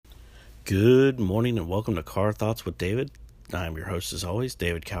Good morning and welcome to Car Thoughts with David. I'm your host as always,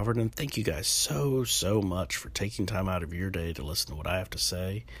 David Calvert, and thank you guys so much for taking time out of your day to listen to what I have to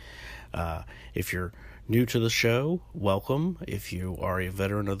say. If you're new to the show, welcome. If you are a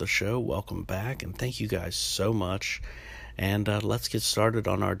veteran of the show, welcome back, and thank you guys so much. And let's get started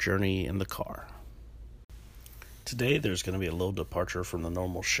on our journey in the car. Today there's going to be a little departure from the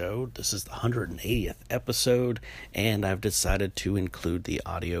normal show. This is the 180th episode, and I've decided to include the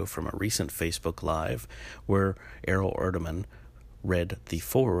audio from a recent Facebook Live where Errol Erdman read the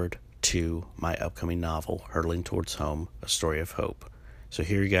foreword to my upcoming novel, Hurtling Towards Home, A Story of Hope. So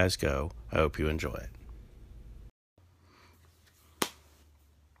here you guys go. I hope you enjoy it.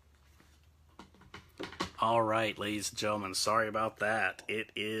 All right, ladies and gentlemen, sorry about that.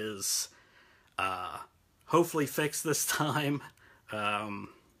 It is hopefully fixed this time.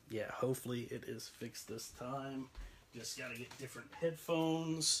 Hopefully it is fixed this time. Just gotta get different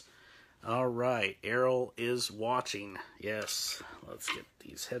headphones. All right, Errol is watching. Yes, let's get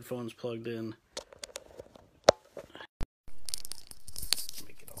these headphones plugged in.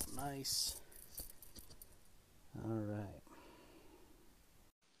 Make it all nice. All right.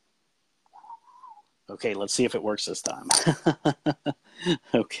 Okay, let's see if it works this time.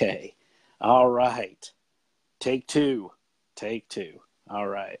 Okay. All right. Take two. All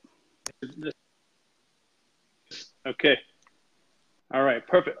right. Okay. All right.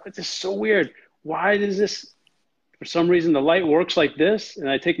 Perfect. It's just so weird. Why does this, for some reason, the light works like this, and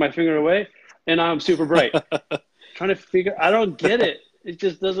I take my finger away, and I'm super bright. Trying to figure, I don't get it. It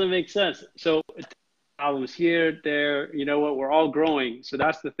just doesn't make sense. So problems here, there, you know what? We're all growing. So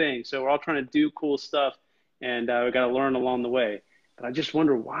that's the thing. So we're all trying to do cool stuff, and we got to learn along the way. But I just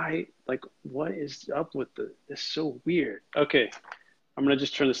wonder why, like, what is up with this? It's so weird. Okay. I'm going to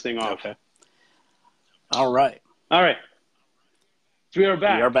just turn this thing off. Okay. All right. So we are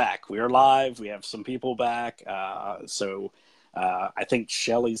back. We are back. We are live. We have some people back. I think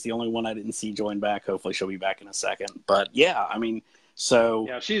Shelly's the only one I didn't see join back. Hopefully she'll be back in a second. But yeah, I mean, so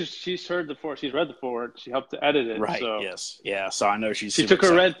yeah, she's heard the forward. She's read the forward. She helped to edit it. Right. So. Yes. Yeah. So I know she took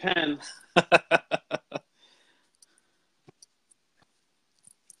her red pen.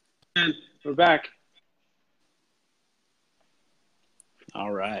 And we're back.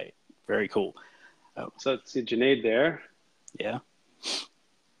 All right. Very cool. So let's see Junaid there. Yeah.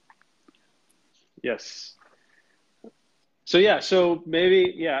 Yes. So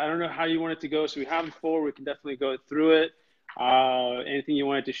maybe, I don't know how you want it to go. So we have it forward. We can definitely go through it. Anything you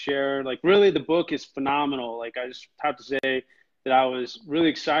wanted to share? Like, really, the book is phenomenal. Like, I just have to say that I was really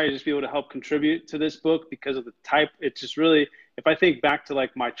excited to just be able to help contribute to this book because of the type. It's just really, if I think back to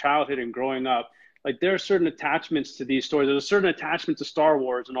like my childhood and growing up, like there are certain attachments to these stories. There's a certain attachment to Star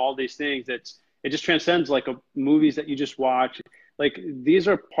Wars and all these things it just transcends like movies that you just watch. Like these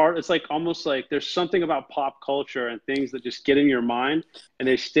are it's like almost like there's something about pop culture and things that just get in your mind and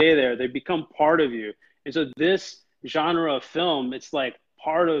they stay there. They become part of you. And so this genre of film, it's like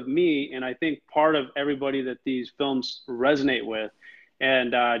part of me, and I think part of everybody that these films resonate with.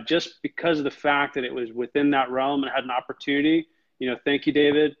 And just because of the fact that it was within that realm and had an opportunity, thank you,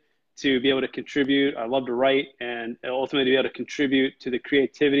 David, to be able to contribute. I love to write, and ultimately to be able to contribute to the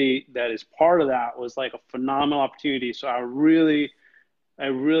creativity that is part of that was like a phenomenal opportunity. So I really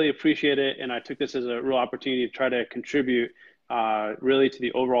appreciate it, and I took this as a real opportunity to try to contribute really to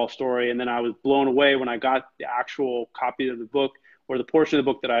the overall story. And then I was blown away when I got the actual copy of the book, or the portion of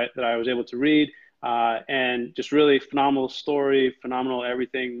the book that I was able to read, and just really phenomenal story, phenomenal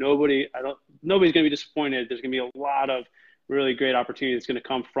everything. Nobody's going to be disappointed. There's going to be a lot of really great opportunity that's going to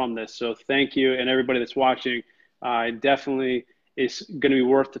come from this. So thank you, and everybody that's watching. Definitely is going to be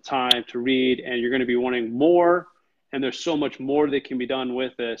worth the time to read, and you're going to be wanting more. And there's so much more that can be done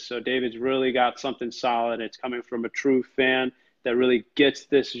with this. So David's really got something solid. It's coming from a true fan that really gets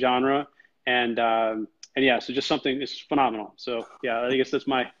this genre. And yeah, so just something, it's phenomenal. So yeah, I guess that's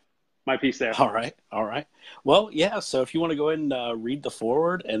my piece there. All right. Well, yeah. So if you want to go ahead and read the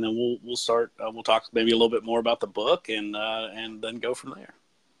foreword, and then we'll start. We'll talk maybe a little bit more about the book, and then go from there.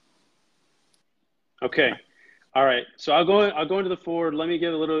 Okay. All right. So I'll go into the foreword. Let me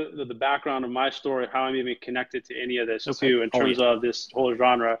give a little of the background of my story, how I'm even connected to any of this too, in terms of this whole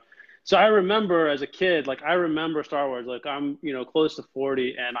genre. So I remember as a kid, like I remember Star Wars, like I'm, close to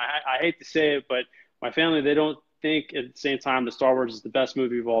 40, and I hate to say it, but my family, they don't think at the same time that Star Wars is the best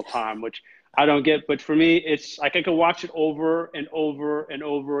movie of all time, which I don't get. But for me, it's like I could watch it over and over and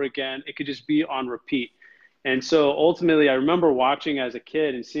over again. It could just be on repeat. And so ultimately, I remember watching as a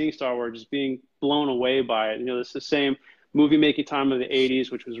kid and seeing Star Wars, just being blown away by it. It's the same movie making time of the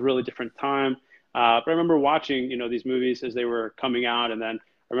 80s, which was a really different time. But I remember watching, these movies as they were coming out. And then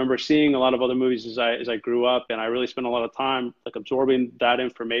remember seeing a lot of other movies as I grew up, and I really spent a lot of time like absorbing that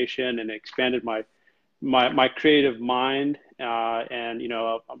information, and it expanded my creative mind. And, you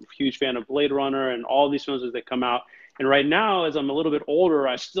know, I'm a huge fan of Blade Runner and all these films as they come out. And right now, as I'm a little bit older,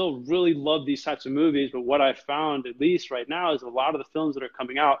 I still really love these types of movies. But what I found, at least right now, is a lot of the films that are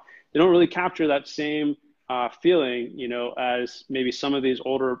coming out, they don't really capture that same feeling, you know, as maybe some of these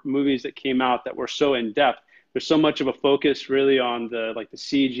older movies that came out that were so in depth. There's so much of a focus really on the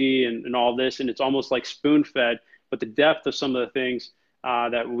CG and all this, and it's almost like spoon fed. But the depth of some of the things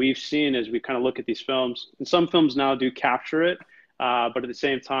that we've seen as we kind of look at these films, and some films now do capture it, but at the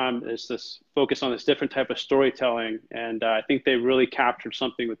same time, there's this focus on this different type of storytelling, and I think they really captured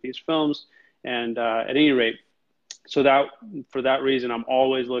something with these films. And at any rate, so that for that reason, I'm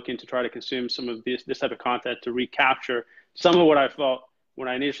always looking to try to consume some of this type of content to recapture some of what I felt when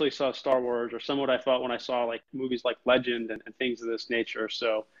I initially saw Star Wars, or some of what I felt when I saw like movies like Legend and things of this nature.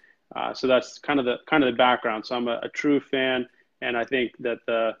 So, so that's kind of the background. So I'm a true fan, and I think that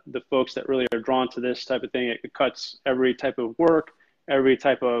the folks that really are drawn to this type of thing, it cuts every type of work, every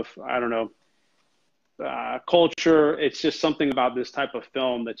type of, I don't know, culture. It's just something about this type of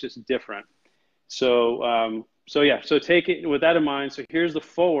film that's just different. So, so yeah, so take it with that in mind. So here's the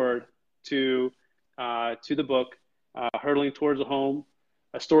forward to the book, Hurtling Towards the Home,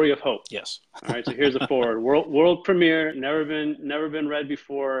 A Story of Hope. Yes. All right. So here's the forward. World premiere, never been read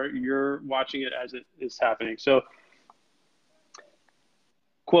before. You're watching it as it is happening. So,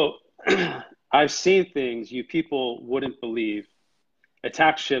 quote, I've seen things you people wouldn't believe.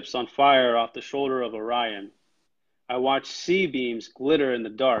 Attack ships on fire off the shoulder of Orion. I watched sea beams glitter in the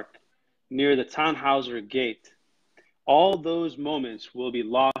dark near the Tannhauser Gate. All those moments will be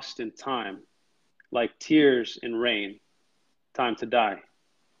lost in time, like tears in rain. Time to die.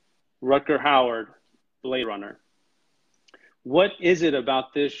 Rutger Hauer, Blade Runner. What is it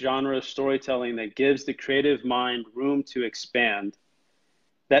about this genre of storytelling that gives the creative mind room to expand,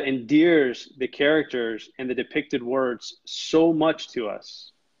 that endears the characters and the depicted words so much to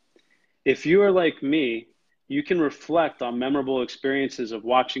us? If you are like me, you can reflect on memorable experiences of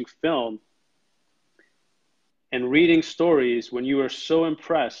watching film and reading stories when you were so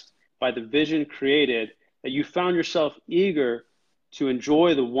impressed by the vision created that you found yourself eager to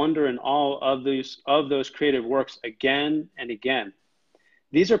enjoy the wonder and awe of those creative works again and again.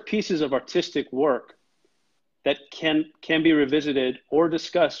 These are pieces of artistic work that can be revisited or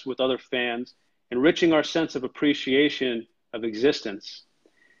discussed with other fans, enriching our sense of appreciation of existence.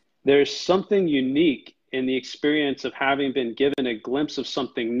 There is something unique in the experience of having been given a glimpse of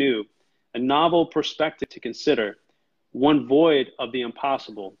something new, a novel perspective to consider, one void of the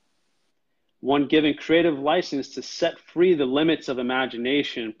impossible, one given creative license to set free the limits of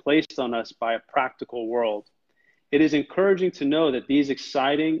imagination placed on us by a practical world. It is encouraging to know that these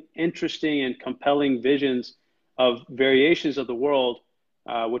exciting, interesting, and compelling visions of variations of the world,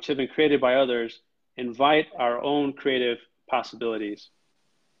 which have been created by others, invite our own creative possibilities.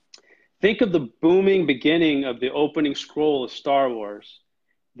 Think of the booming beginning of the opening scroll of Star Wars,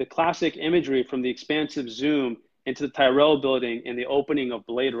 the classic imagery from the expansive zoom into the Tyrell building in the opening of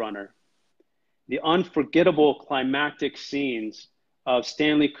Blade Runner, the unforgettable climactic scenes of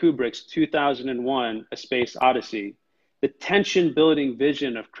Stanley Kubrick's 2001: A Space Odyssey, the tension-building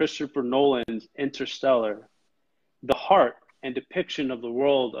vision of Christopher Nolan's Interstellar, the heart and depiction of the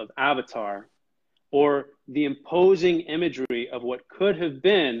world of Avatar, or the imposing imagery of what could have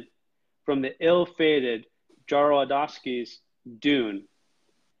been from the ill-fated Jodorowsky's Dune.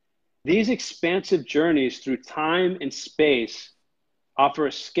 These expansive journeys through time and space offer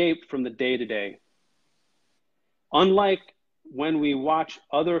escape from the day-to-day. Unlike when we watch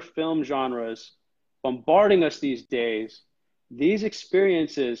other film genres bombarding us these days, these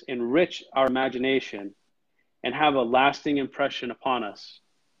experiences enrich our imagination and have a lasting impression upon us.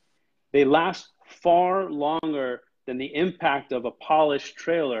 They last far longer than the impact of a polished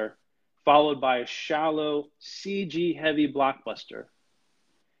trailer followed by a shallow, CG-heavy blockbuster.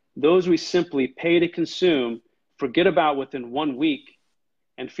 Those we simply pay to consume, forget about within 1 week,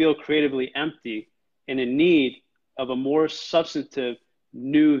 and feel creatively empty and in need of a more substantive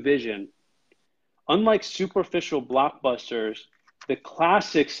new vision. Unlike superficial blockbusters, the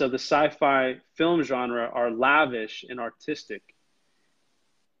classics of the sci-fi film genre are lavish and artistic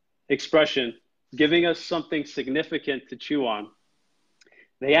expression, giving us something significant to chew on.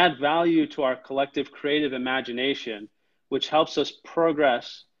 They add value to our collective creative imagination, which helps us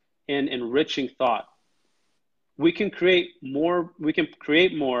progress in enriching thought. We can create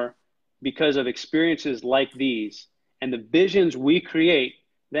more because of experiences like these, and the visions we create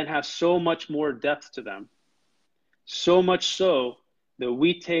then have so much more depth to them. So much so that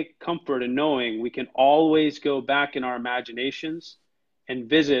we take comfort in knowing we can always go back in our imaginations and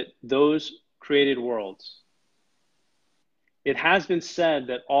visit those created worlds. It has been said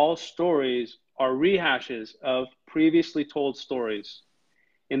that all stories are rehashes of previously told stories.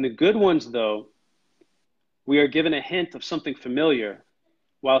 In the good ones, though, we are given a hint of something familiar,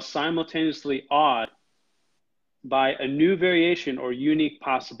 while simultaneously awed by a new variation or unique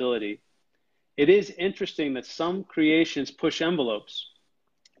possibility. It is interesting that some creations push envelopes,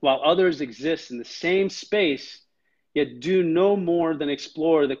 while others exist in the same space, yet do no more than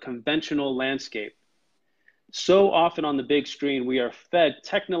explore the conventional landscape. So often on the big screen, we are fed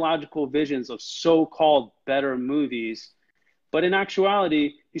technological visions of so-called better movies, but in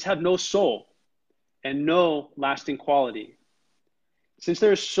actuality, these have no soul and no lasting quality. Since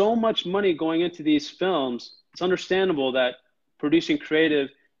there's so much money going into these films, it's understandable that producing creative,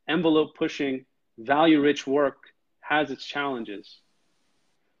 envelope-pushing, value-rich work has its challenges.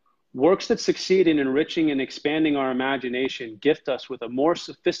 Works that succeed in enriching and expanding our imagination gift us with a more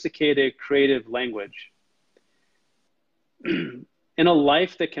sophisticated creative language. In a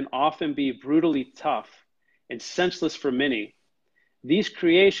life that can often be brutally tough and senseless for many, these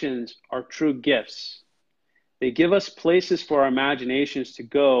creations are true gifts. They give us places for our imaginations to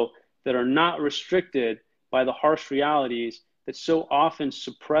go that are not restricted by the harsh realities that so often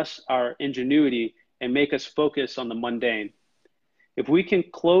suppress our ingenuity and make us focus on the mundane. If we can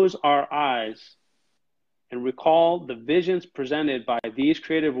close our eyes and recall the visions presented by these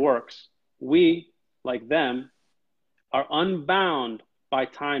creative works, we, like them, are unbound by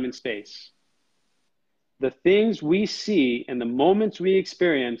time and space. The things we see and the moments we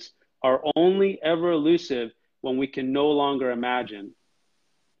experience are only ever elusive when we can no longer imagine.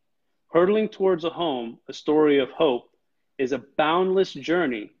 Hurtling towards a home, a story of hope, is a boundless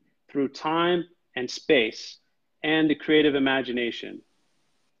journey through time and space and the creative imagination.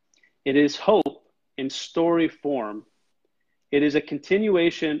 It is hope in story form. It is a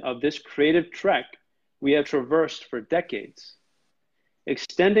continuation of this creative trek we have traversed for decades,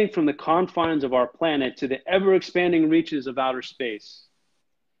 extending from the confines of our planet to the ever-expanding reaches of outer space.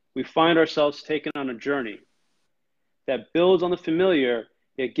 We find ourselves taken on a journey that builds on the familiar,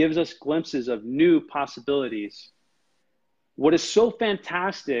 yet gives us glimpses of new possibilities. What is so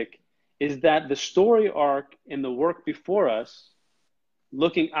fantastic is that the story arc in the work before us,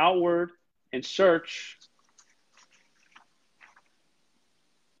 looking outward in search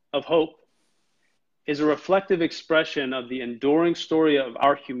of hope, is a reflective expression of the enduring story of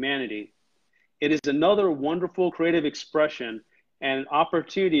our humanity. It is another wonderful creative expression and an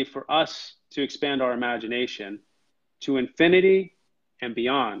opportunity for us to expand our imagination to infinity and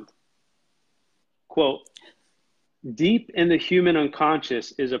beyond. Quote, deep in the human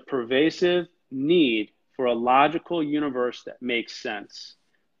unconscious is a pervasive need for a logical universe that makes sense,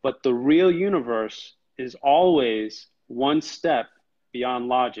 but the real universe is always one step beyond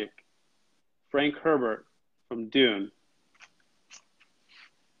logic. Frank Herbert from Dune.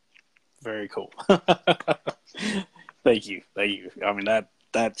 Very cool. Thank you. Thank you. I mean,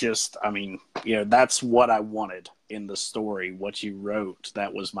 that just, I mean, you know, that's what I wanted in the story. What you wrote,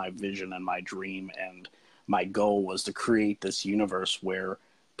 that was my vision and my dream. And my goal was to create this universe where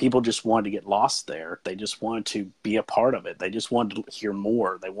people just wanted to get lost there. They just wanted to be a part of it. They just wanted to hear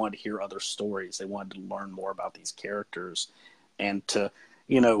more. They wanted to hear other stories. They wanted to learn more about these characters and to,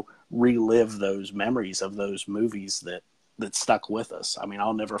 you know, relive those memories of those movies that stuck with us. I mean,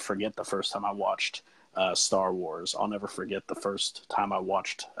 I'll never forget the first time I watched Star Wars. I'll never forget the first time I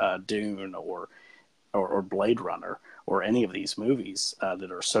watched Dune or Blade Runner or any of these movies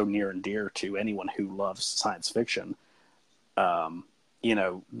that are so near and dear to anyone who loves science fiction. You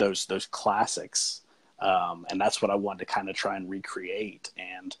know, those classics. And that's what I wanted to kind of try and recreate.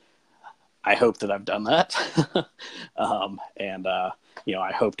 And I hope that I've done that. You know,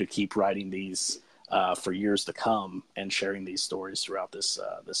 I hope to keep writing these for years to come and sharing these stories throughout this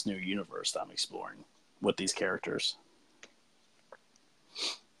new universe that I'm exploring with these characters.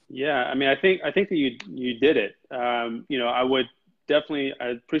 Yeah, I mean, I think that you did it. You know, I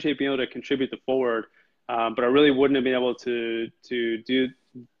appreciate being able to contribute the forward, but I really wouldn't have been able to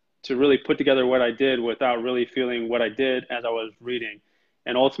really put together what I did without really feeling what I did as I was reading.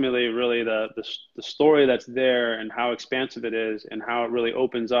 And ultimately, really the story that's there and how expansive it is and how it really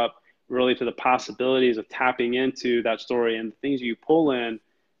opens up really to the possibilities of tapping into that story and the things you pull in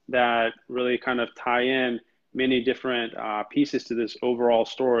that really kind of tie in many different pieces to this overall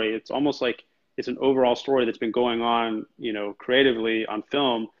story. It's almost like it's an overall story that's been going on, you know, creatively on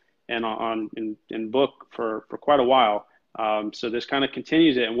film and in book for quite a while. So this kind of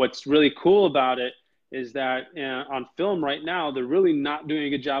continues it. And what's really cool about it is that on film right now, they're really not doing a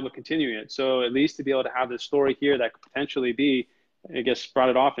good job of continuing it. So at least to be able to have this story here that could potentially be, I guess,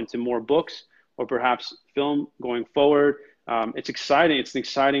 sprouted off into more books or perhaps film going forward. It's exciting. It's an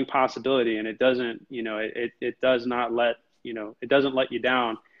exciting possibility, and it doesn't, it does not let, it doesn't let you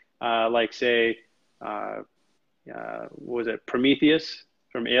down. Like say, what was it, Prometheus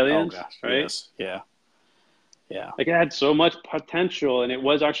from Oh Aliens, gosh, right? yes, yeah, yeah, Like it had so much potential, and it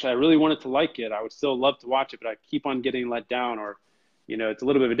was actually, I really wanted to like it. I would still love to watch it, but I keep on getting let down. Or, it's a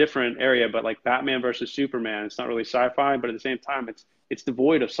little bit of a different area, but like Batman versus Superman, it's not really sci-fi, but at the same time, it's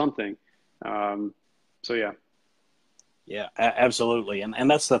devoid of something. So yeah. yeah, absolutely. And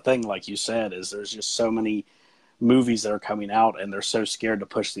that's the thing, like you said, is there's just so many movies that are coming out, and they're so scared to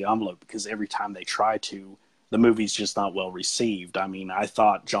push the envelope because every time they try to, the movie's just not well received. I mean, I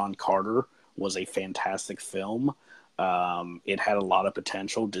thought John Carter was a fantastic film. It had a lot of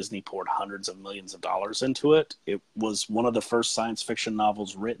potential. Disney poured hundreds of millions of dollars into it. It was one of the first science fiction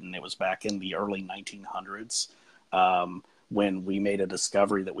novels written. It was back in the early 1900s, when we made a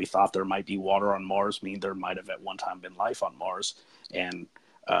discovery that we thought there might be water on Mars, meaning there might have at one time been life on Mars. And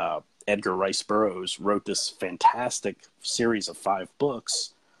Edgar Rice Burroughs wrote this fantastic series of 5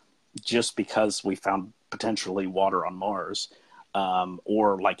 books just because we found potentially water on Mars.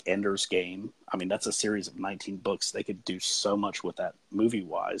 Or like Ender's Game. I mean, that's a series of 19 books. They could do so much with that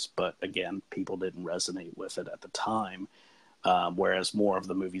movie-wise, but again, people didn't resonate with it at the time. Whereas more of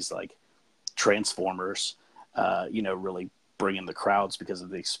the movies like Transformers, really bring in the crowds because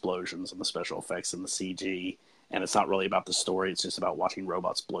of the explosions and the special effects and the CG. And it's not really about the story. It's just about watching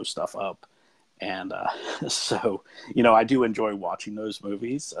robots blow stuff up. And so, I do enjoy watching those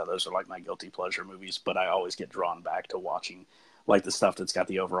movies. Those are like my guilty pleasure movies, but I always get drawn back to watching like the stuff that's got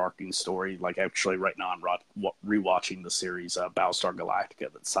the overarching story. Like actually right now I'm rewatching the series Battlestar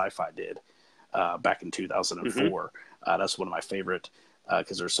Galactica that Sci-Fi did back in 2004. That's one of my favorite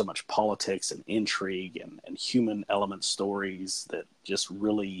because there's so much politics and intrigue and human element stories that just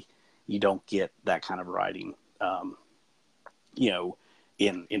really, you don't get that kind of writing,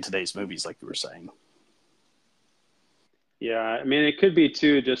 in today's movies, like you were saying. Yeah, I mean, it could be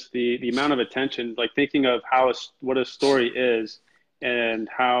too just the amount of attention, like thinking of what a story is, and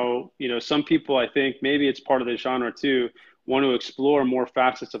how, some people, I think maybe it's part of the genre too, want to explore more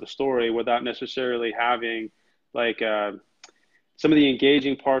facets of a story without necessarily having like some of the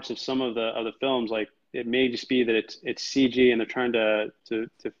engaging parts of some of the films. Like it may just be that it's CG and they're trying to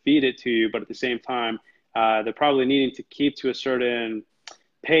feed it to you, but at the same time, they're probably needing to keep to a certain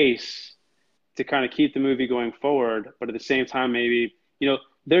pace to kind of keep the movie going forward. But at the same time, maybe,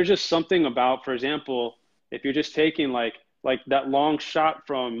 there's just something about, for example, if you're just taking like that long shot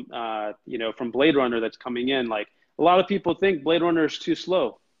from, from Blade Runner that's coming in, like a lot of people think Blade Runner is too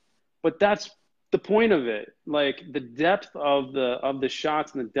slow, but that's the point of it. Like the depth of the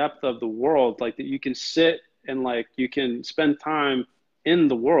shots and the depth of the world, like that you can sit and like you can spend time in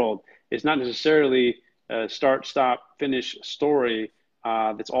the world. It's not necessarily a start, stop, finish story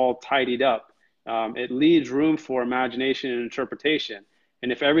that's all tidied up. It leaves room for imagination and interpretation.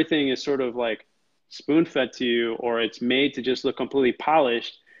 And if everything is sort of like spoon fed to you, or it's made to just look completely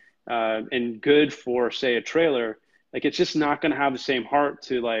polished and good for, say, a trailer, like it's just not going to have the same heart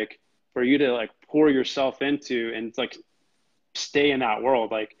to like for you to like pour yourself into and like stay in that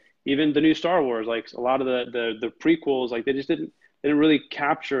world. Like even the new Star Wars, like a lot of the prequels, like they didn't really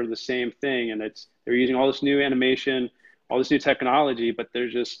capture the same thing. And they're using all this new animation, all this new technology, but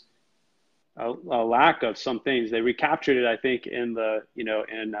there's just a lack of some things. They recaptured it, I think, in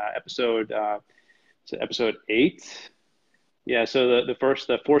episode 8. Yeah, so the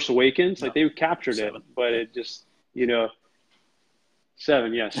Force Awakens, like No, they captured it, 7. but Yeah. it just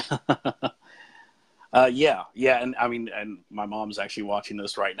 7, yes. Yeah, and I mean, and my mom's actually watching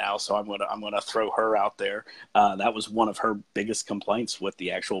this right now, so I'm gonna throw her out there. That was one of her biggest complaints with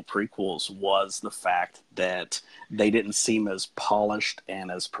the actual prequels, was the fact that they didn't seem as polished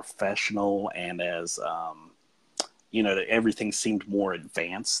and as professional and as that everything seemed more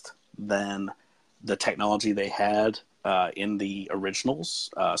advanced than the technology they had in the originals.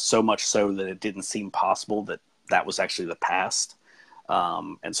 So much so that it didn't seem possible that was actually the past.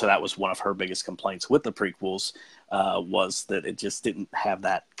 And so that was one of her biggest complaints with the prequels, was that it just didn't have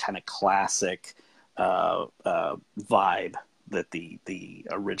that kind of classic vibe that the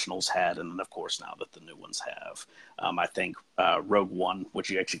originals had, and then of course now that the new ones have. I think Rogue One, which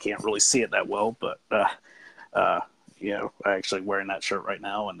you actually can't really see it that well, but I'm actually wearing that shirt right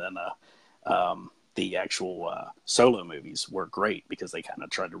now, and then the actual Solo movies were great because they kind of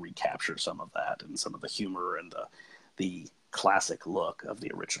tried to recapture some of that and some of the humor and the classic look of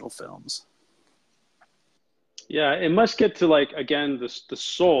the original films. Yeah, it must get to like again the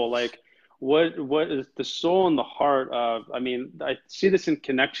soul. Like what is the soul and the heart of? I mean, I see this in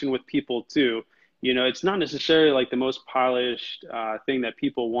connection with people too. You know, it's not necessarily like the most polished thing that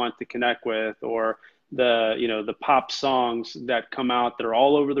people want to connect with, or the pop songs that come out that are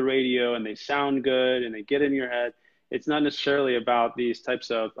all over the radio and they sound good and they get in your head. It's not necessarily about these types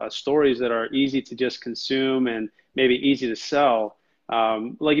of stories that are easy to just consume and maybe easy to sell.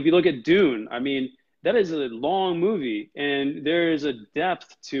 Like if you look at Dune, I mean that is a long movie and there is a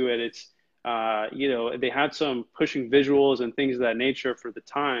depth to it. They had some pushing visuals and things of that nature for the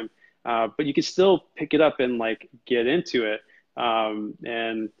time, but you can still pick it up and like get into it.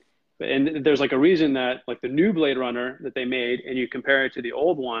 And there's like a reason that like the new Blade Runner that they made and you compare it to the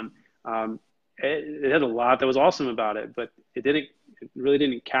old one, um, it had a lot that was awesome about it, but it really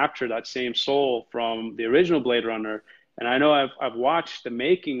didn't capture that same soul from the original Blade Runner. And I know I've watched the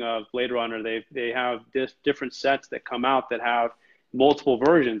making of Blade Runner. They have different sets that come out that have multiple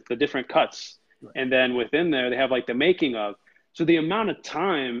versions, the different cuts, Right. and then within there they have like the making of. So the amount of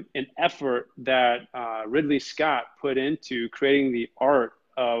time and effort that Ridley Scott put into creating the art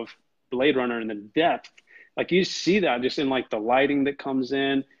of Blade Runner and the depth, like you see that just in like the lighting that comes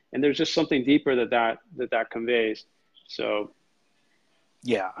in, and there's just something deeper that conveys. So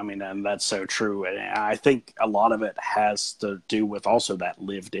Yeah, I mean, and that's so true. And I think a lot of it has to do with also that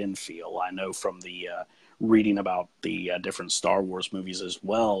lived in feel. I know from the reading about the different Star Wars movies as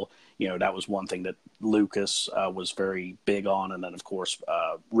well, that was one thing that Lucas was very big on. And then, of course,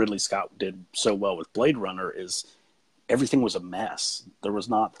 Ridley Scott did so well with Blade Runner is everything was a mess. There was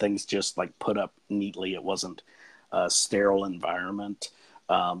not things just like put up neatly. It wasn't a sterile environment.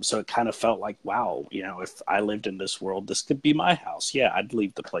 So it kind of felt like, wow, if I lived in this world, this could be my house. Yeah, I'd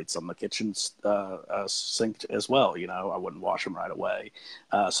leave the plates on the kitchen sink as well. I wouldn't wash them right away.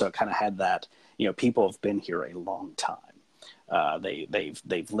 So it kind of had that. People have been here a long time.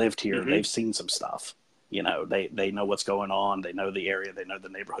 They've lived here. mhm. They've seen some stuff. They know what's going on. They know the area. They know the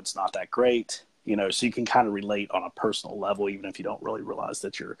neighborhood's not that great. So you can kind of relate on a personal level, even if you don't really realize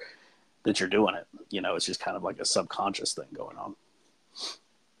that you're doing it. It's just kind of like a subconscious thing going on.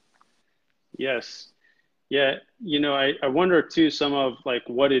 Yes. Yeah, I wonder too some of like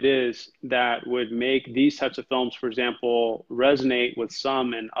what it is that would make these types of films, for example, resonate with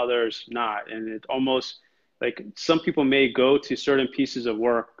some and others not. And it almost like some people may go to certain pieces of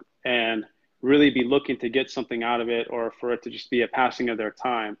work and really be looking to get something out of it or for it to just be a passing of their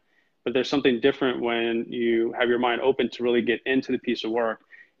time. But there's something different when you have your mind open to really get into the piece of work.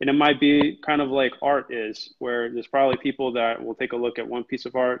 And it might be kind of like art is, where there's probably people that will take a look at one piece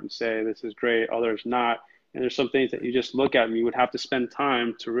of art and say, this is great, others not, and there's some things that you just look at and you would have to spend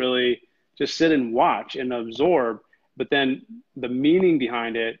time to really just sit and watch and absorb. But then the meaning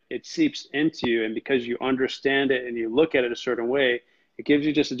behind it, it seeps into you. And because you understand it and you look at it a certain way, it gives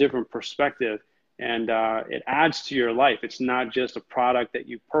you just a different perspective. And it adds to your life. It's not just a product that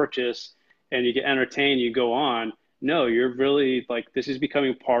you purchase and you get entertained, you go on. No, you're really like this is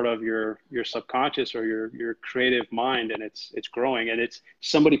becoming part of your subconscious or your creative mind, and it's growing, and it's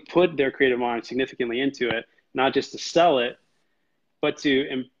somebody put their creative mind significantly into it, not just to sell it, but to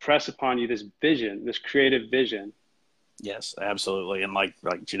impress upon you this vision, this creative vision. Yes, absolutely. And like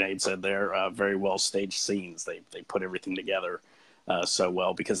Junaid said, they're very well staged scenes. They put everything together so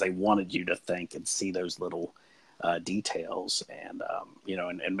well because they wanted you to think and see those little details and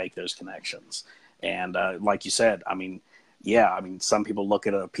and make those connections. And like you said, I mean, yeah, I mean, some people look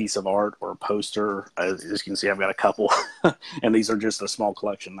at a piece of art or a poster. As you can see, I've got a couple, and these are just a small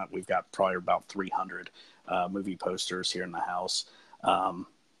collection that we've got probably about 300 movie posters here in the house.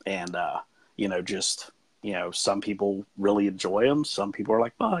 And just some people really enjoy them. Some people are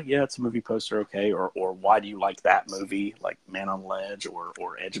like, oh yeah, it's a movie poster, okay. Or why do you like that movie, like Man on Ledge or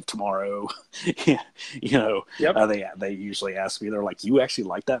Edge of Tomorrow? Yeah, Yep. they usually ask me, they're like, you actually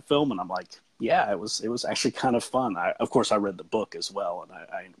like that film? And I'm like, yeah, it was actually kind of fun. Of course I read the book as well, and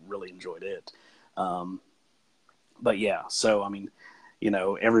I really enjoyed it. Um, but yeah, so I mean,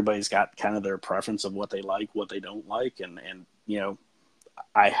 everybody's got kind of their preference of what they like, what they don't like, and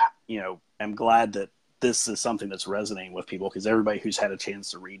I am glad that this is something that's resonating with people because everybody who's had a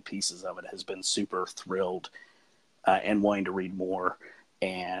chance to read pieces of it has been super thrilled and wanting to read more.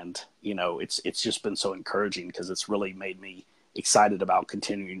 And it's just been so encouraging because it's really made me excited about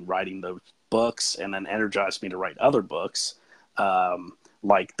continuing writing those books, and then energized me to write other books,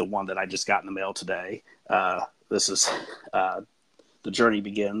 like the one that I just got in the mail today. This is The Journey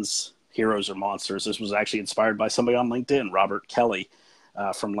Begins, Heroes or Monsters. This was actually inspired by somebody on LinkedIn, Robert Kelly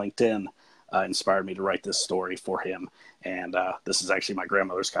from LinkedIn. Inspired me to write this story for him. And this is actually my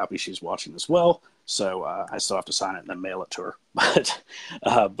grandmother's copy. She's watching as well. So I still have to sign it and then mail it to her. But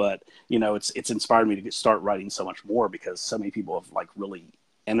you know, it's inspired me to start writing so much more because so many people have like really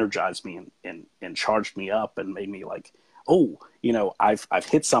energized me and charged me up and made me like, oh, you know, I've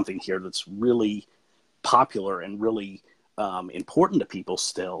hit something here that's really popular and really important to people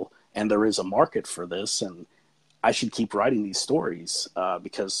still, and there is a market for this, and I should keep writing these stories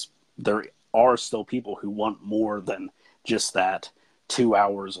because there are still people who want more than just that 2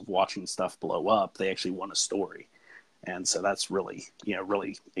 hours of watching stuff blow up. They actually want a story. And so that's really, you know,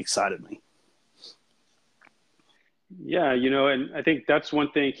 really excited me. Yeah, you know, and I think that's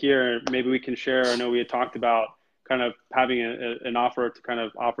one thing here. Maybe we can share. I know we had talked about kind of having an offer to kind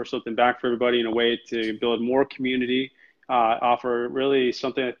of offer something back for everybody in a way to build more community, offer really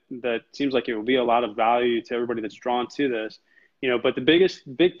something that seems like it will be a lot of value to everybody that's drawn to this. You know, but the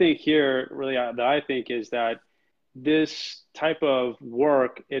big thing here really that I think is that this type of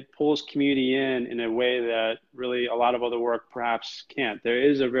work, it pulls community in a way that really a lot of other work perhaps can't. There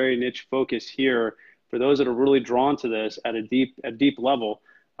is a very niche focus here for those that are really drawn to this at a deep level.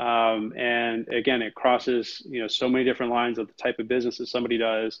 And again, it crosses, you know, so many different lines of the type of business that somebody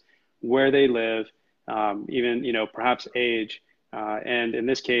does, where they live, even, you know, perhaps age. And in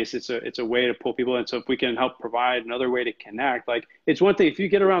this case, it's a way to pull people in. So if we can help provide another way to connect, like it's one thing if you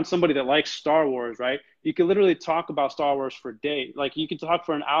get around somebody that likes Star Wars, right? You can literally talk about Star Wars for days. Like you can talk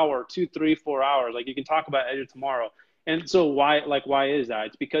for an hour, 2, 3, 4 hours. Like you can talk about Edge of Tomorrow. And so why is that?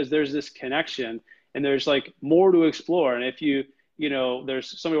 It's because there's this connection and there's like more to explore. And if you know,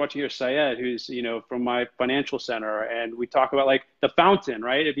 there's somebody watching here, Syed, who's, you know, from my financial center, and we talk about like The Fountain,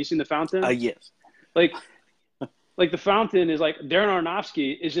 right? Have you seen The Fountain? Yes. Like The Fountain is like Darren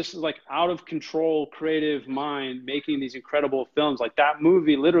Aronofsky is just like out of control, creative mind making these incredible films. Like that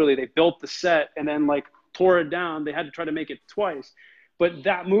movie, literally, they built the set and then like tore it down. They had to try to make it twice. But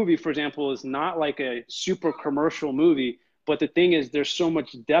that movie, for example, is not like a super commercial movie. But the thing is, there's so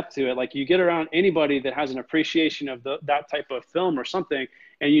much depth to it. Like you get around anybody that has an appreciation of that type of film or something,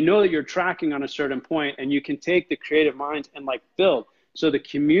 and you know that you're tracking on a certain point, and you can take the creative mind and like build. So the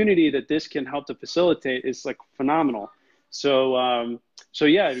community that this can help to facilitate is like phenomenal. So, so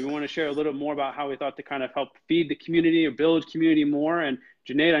yeah, we want to share a little more about how we thought to kind of help feed the community or build community more. And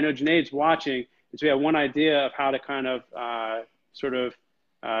Junaid, I know Junaid's watching, so we have one idea of how to kind of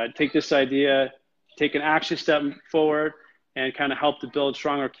take this idea, take an action step forward, and kind of help to build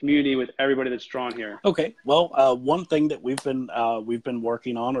stronger community with everybody that's drawn here. Okay. Well, one thing that we've been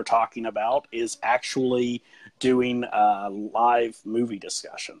working on or talking about is actually doing live movie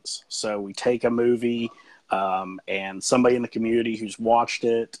discussions. So we take a movie and somebody in the community who's watched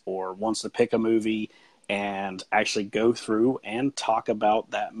it or wants to pick a movie and actually go through and talk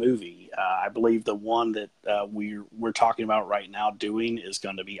about that movie. I believe the one that we're talking about right now doing is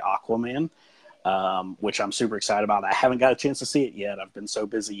going to be Aquaman. Which I'm super excited about. I haven't got a chance to see it yet. I've been so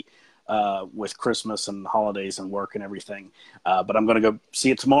busy with Christmas and holidays and work and everything. But I'm going to go see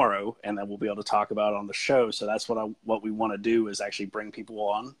it tomorrow, and then we'll be able to talk about it on the show. So that's what we want to do is actually bring people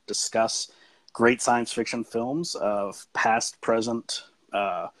on, discuss great science fiction films of past, present,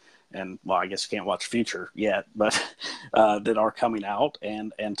 and well, I guess you can't watch future yet, but that are coming out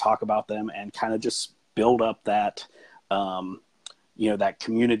and talk about them and kind of just build up that that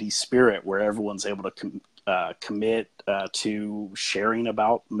community spirit where everyone's able to commit to sharing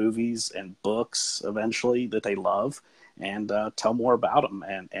about movies and books eventually that they love and tell more about them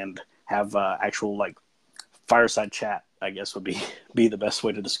and have actual like fireside chat, I guess would be the best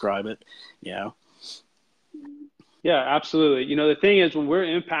way to describe it, you know? Yeah, absolutely. You know, the thing is when we're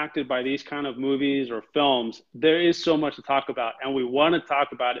impacted by these kind of movies or films, there is so much to talk about and we want to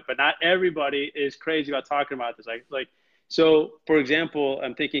talk about it, but not everybody is crazy about talking about this. So, for example,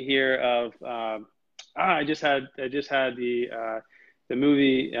 I'm thinking here of I just had the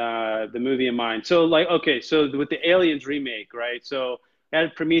movie in mind. So, like, okay, so with the Aliens remake, right? So, I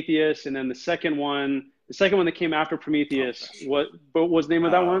had Prometheus, and then the second one that came after Prometheus. What was the name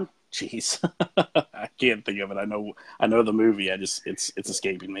of that one? Jeez, I can't think of it. I know the movie. It's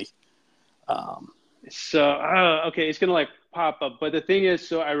escaping me. Okay, it's gonna like pop up. But the thing is,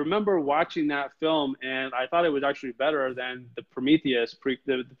 so I remember watching that film, and I thought it was actually better than the Prometheus.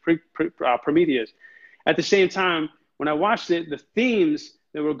 Prometheus. At the same time, when I watched it, the themes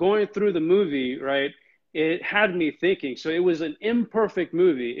that were going through the movie, right, it had me thinking. So it was an imperfect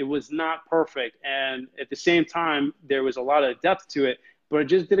movie. It was not perfect, and at the same time, there was a lot of depth to it, but it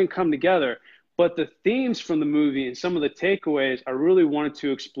just didn't come together. But the themes from the movie and some of the takeaways I really wanted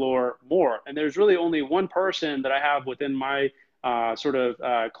to explore more. And there's really only one person that I have within my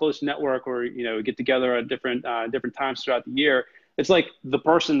close network, or, you know, get together at different times throughout the year, it's like the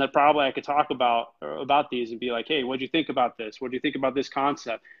person that probably I could talk about these and be like, hey, what do you think about this? What do you think about this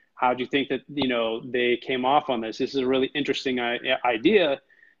concept? How do you think that, they came off on this? This is a really interesting idea.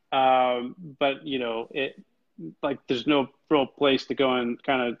 But like there's no real place to go and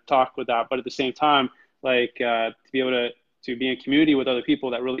kind of talk with that. But at the same time, like to be able to be in community with other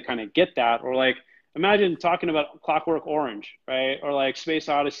people that really kind of get that, or like imagine talking about Clockwork Orange, right? Or like Space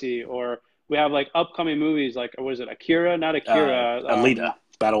Odyssey, or we have like upcoming movies like, what is it, Akira? Not Akira. Alita,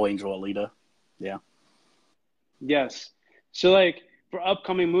 Battle Angel Alita. Yeah. Yes. So like for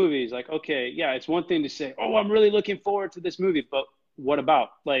upcoming movies, like, okay, yeah, it's one thing to say, oh, I'm really looking forward to this movie, but what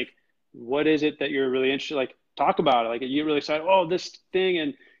about? Like, what is it that you're really interested? Like, talk about it. Like, you're really excited. Oh, this thing,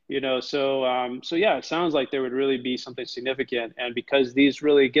 and so yeah, it sounds like there would really be something significant, and because these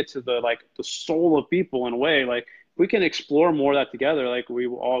really get to the soul of people in a way, like we can explore more of that together. Like, we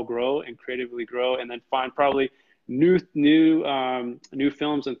will all grow and creatively grow, and then find probably new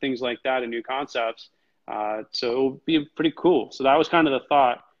films and things like that, and new concepts. So it will be pretty cool. So that was kind of the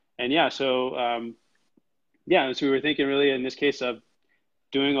thought, and yeah, so we were thinking really in this case of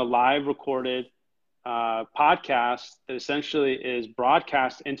doing a live recorded podcast that essentially is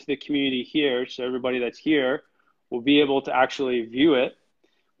broadcast into the community here. So everybody that's here will be able to actually view it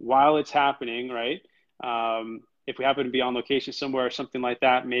while it's happening, right? If we happen to be on location somewhere or something like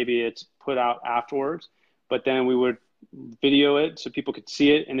that, maybe it's put out afterwards, but then we would video it so people could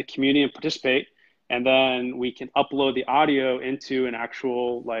see it in the community and participate. And then we can upload the audio into an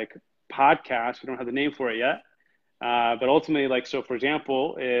actual like podcast. We don't have the name for it yet. But ultimately, like, so for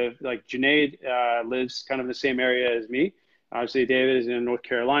example, if like Junaid lives kind of in the same area as me, obviously David is in North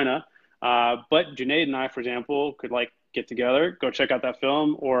Carolina, but Junaid and I, for example, could like get together, go check out that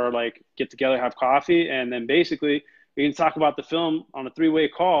film, or like get together, have coffee, and then basically we can talk about the film on a three-way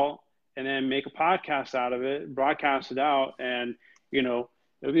call, and then make a podcast out of it, broadcast it out, and it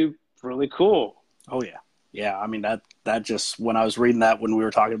would be really cool. Oh yeah. Yeah, I mean that just, when I was reading that, when we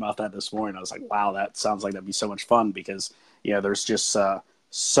were talking about that this morning, I was like, wow, that sounds like that'd be so much fun, because there's just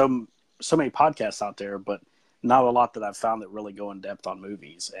so many podcasts out there, but not a lot that I've found that really go in depth on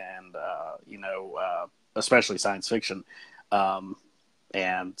movies, and especially science fiction.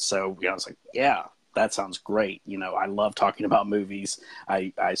 And so I was like, yeah, that sounds great. I love talking about movies.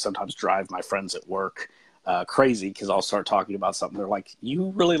 I sometimes drive my friends at work crazy, because I'll start talking about something. They're like,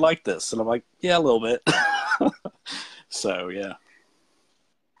 you really like this? And I'm like, yeah, a little bit. So, yeah.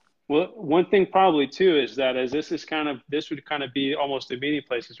 Well, one thing probably too is that as this would kind of be almost a meeting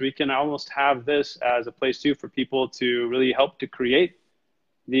place, because we can almost have this as a place too for people to really help to create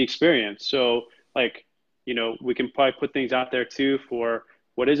the experience. So like, we can probably put things out there too for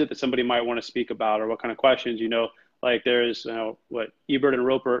what is it that somebody might want to speak about, or what kind of questions, like there's, what, Ebert and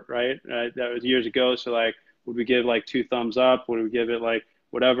Roper, right? That was years ago. So like, would we give like 2 thumbs up? Would we give it like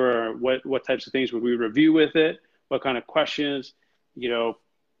whatever? Or what types of things would we review with it? What kind of questions, I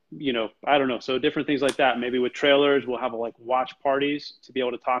don't know. So different things like that. Maybe with trailers, we'll have like watch parties to be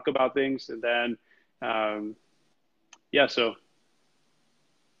able to talk about things. And then, so.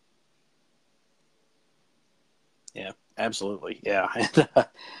 Yeah, absolutely. Yeah.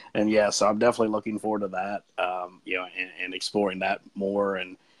 And yeah, so I'm definitely looking forward to that, and exploring that more,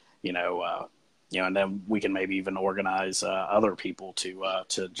 and, and then we can maybe even organize other people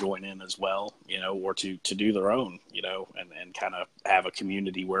to join in as well, or to do their own, and kind of have a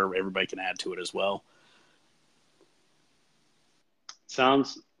community where everybody can add to it as well.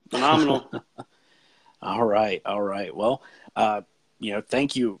 Sounds phenomenal. All right. Well,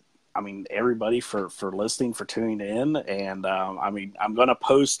 thank you. I mean, everybody for listening, for tuning in. And, I'm going to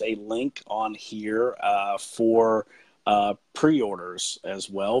post a link on here for pre-orders as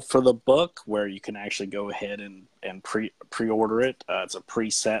well for the book, where you can actually go ahead and pre-order it. It's a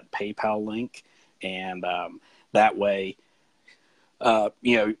preset PayPal link. And that way,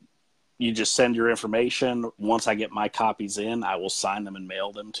 you just send your information. Once I get my copies in, I will sign them and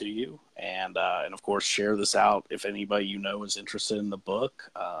mail them to you. And of course, share this out if anybody is interested in the book.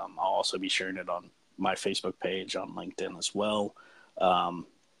 I'll also be sharing it on my Facebook page, on LinkedIn as well. And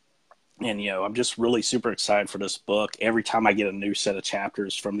I'm just really super excited for this book. Every time I get a new set of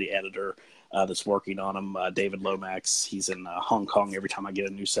chapters from the editor that's working on them, David Lomax, he's in Hong Kong. Every time I get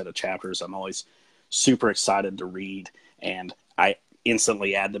a new set of chapters, I'm always super excited to read, and I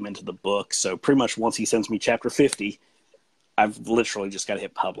instantly add them into the book. So pretty much once he sends me chapter 50, I've literally just got to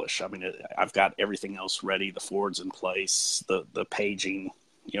hit publish. I mean, I've got everything else ready. The forward's in place, the paging,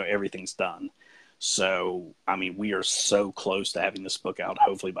 everything's done. So, I mean, we are so close to having this book out,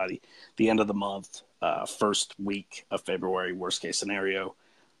 hopefully by the end of the month, first week of February, worst case scenario.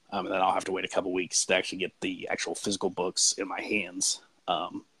 And then I'll have to wait a couple weeks to actually get the actual physical books in my hands.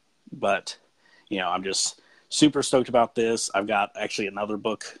 But, I'm just super stoked about this. I've got actually another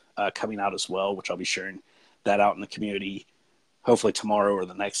book coming out as well, which I'll be sharing that out in the community hopefully tomorrow or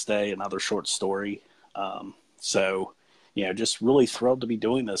the next day, another short story. So, just really thrilled to be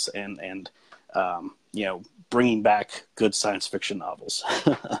doing this and bringing back good science fiction novels,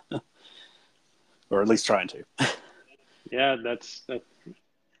 or at least trying to. Yeah, that's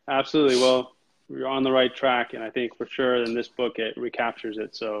absolutely. Well, you're on the right track, and I think for sure in this book it recaptures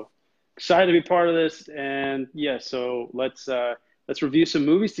it. So excited to be part of this, and so let's review some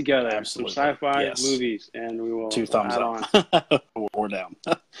movies together. Absolutely. Some sci-fi Yes. movies, and we will 2 thumbs up or down.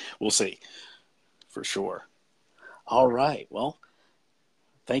 We'll see for sure. All right. Well,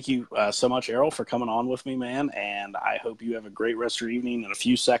 thank you so much, Errol, for coming on with me, man. And I hope you have a great rest of your evening. In a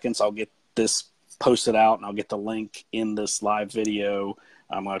few seconds, I'll get this posted out, and I'll get the link in this live video.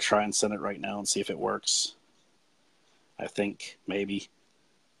 I'm going to try and send it right now and see if it works. I think maybe.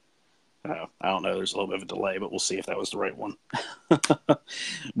 I don't know. There's a little bit of a delay, but we'll see if that was the right one.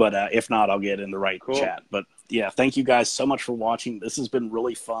 But if not, I'll get in the right chat. But yeah, thank you guys so much for watching. This has been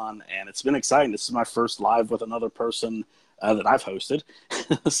really fun, and it's been exciting. This is my first live with another person that I've hosted.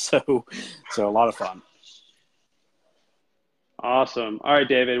 so a lot of fun. Awesome. All right,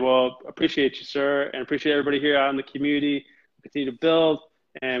 David. Well, appreciate you, sir, and appreciate everybody here out in the community. We continue to build,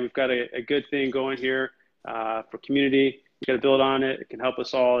 and we've got a good thing going here for community. We got to build on it. It can help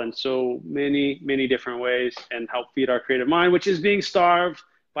us all in so many, many different ways and help feed our creative mind, which is being starved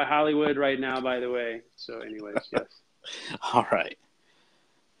by Hollywood right now, by the way. So anyways, yes. All right.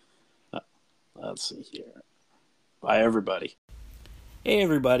 Let's see here. Bye, everybody. Hey,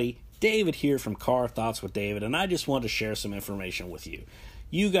 everybody. David here from Car Thoughts with David, and I just want to share some information with you.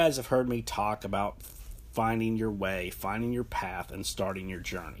 You guys have heard me talk about finding your way, finding your path, and starting your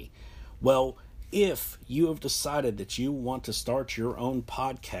journey. Well, if you have decided that you want to start your own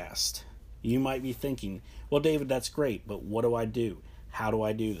podcast, you might be thinking, well, David, that's great, but what do I do? How do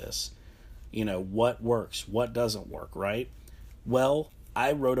I do this? What works? What doesn't work, right? Well,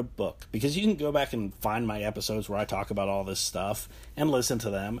 I wrote a book, because you can go back and find my episodes where I talk about all this stuff and listen to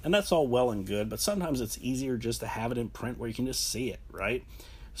them, and that's all well and good, but sometimes it's easier just to have it in print where you can just see it, right?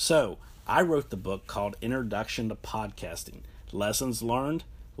 So I wrote the book called Introduction to Podcasting, Lessons Learned,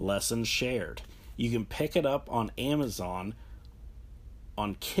 Lessons Shared. You can pick it up on Amazon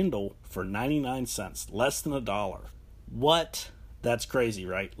on Kindle for 99 cents, less than $1. What? That's crazy,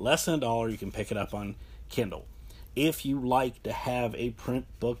 right? Less than $1, you can pick it up on Kindle. If you like to have a print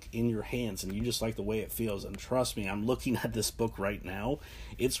book in your hands and you just like the way it feels, and trust me, I'm looking at this book right now,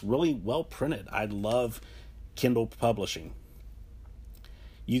 it's really well printed. I love Kindle publishing.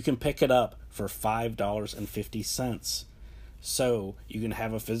 You can pick it up for $5.50. So you can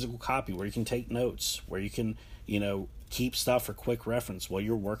have a physical copy where you can take notes, where you can, keep stuff for quick reference while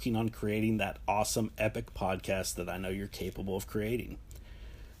you're working on creating that awesome epic podcast that I know you're capable of creating.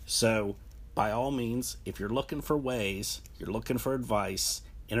 So by all means, if you're looking for ways, you're looking for advice,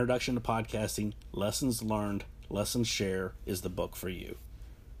 Introduction to Podcasting, Lessons Learned, Lessons Shared is the book for you.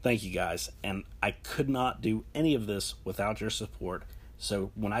 Thank you guys. And I could not do any of this without your support.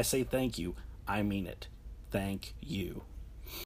 So when I say thank you, I mean it. Thank you.